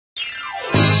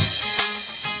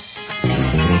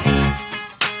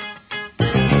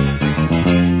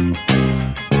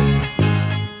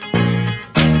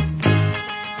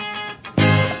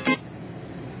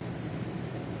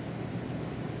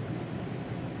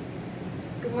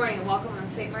Good morning and welcome to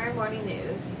St. Mary Morning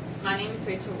News. My name is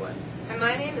Rachel Wood. And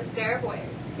my name is Sarah Boyer.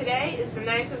 Today is the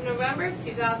 9th of November,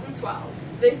 2012.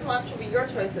 Today's lunch will be your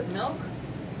choice of milk,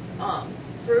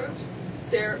 fruit,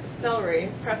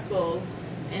 celery, pretzels,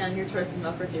 and your choice of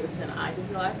milk or juice. And I just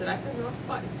realized that I said milk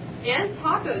twice. And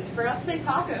tacos. You forgot to say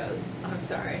tacos. I'm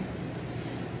sorry.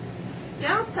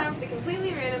 Now it's time for the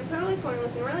completely random, totally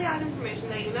pointless, and really odd information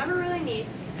that you never really need,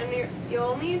 and you'll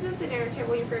only use it at the dinner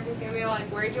table. Your parents can be like,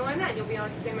 "Where'd you learn that?" And you'll be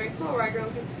like, "At St. Mary's School, where I grew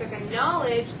up with the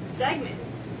knowledge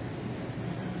segments."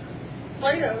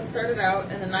 Play-Doh started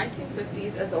out in the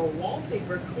 1950s as a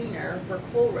wallpaper cleaner for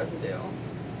coal residue.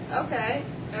 Okay,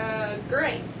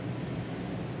 great.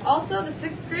 Also, the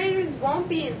 6th graders won't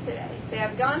be in today. They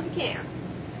have gone to camp.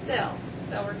 Still,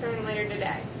 they'll return later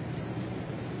today.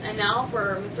 And now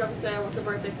for Mr. Episode with the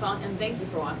birthday song, and thank you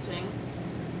for watching,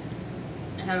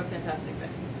 and have a fantastic day.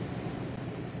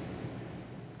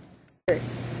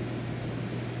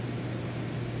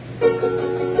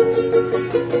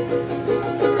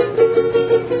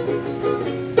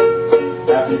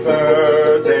 Happy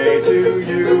birthday to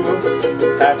you.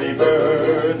 Happy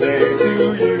birthday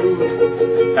to you.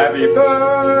 Happy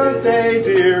birthday,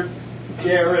 dear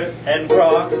Garrett and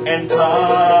Brock and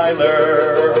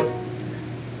Tyler.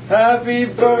 Happy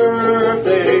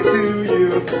birthday to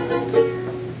you. Oh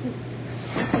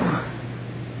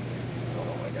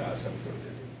my gosh, I'm so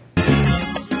busy.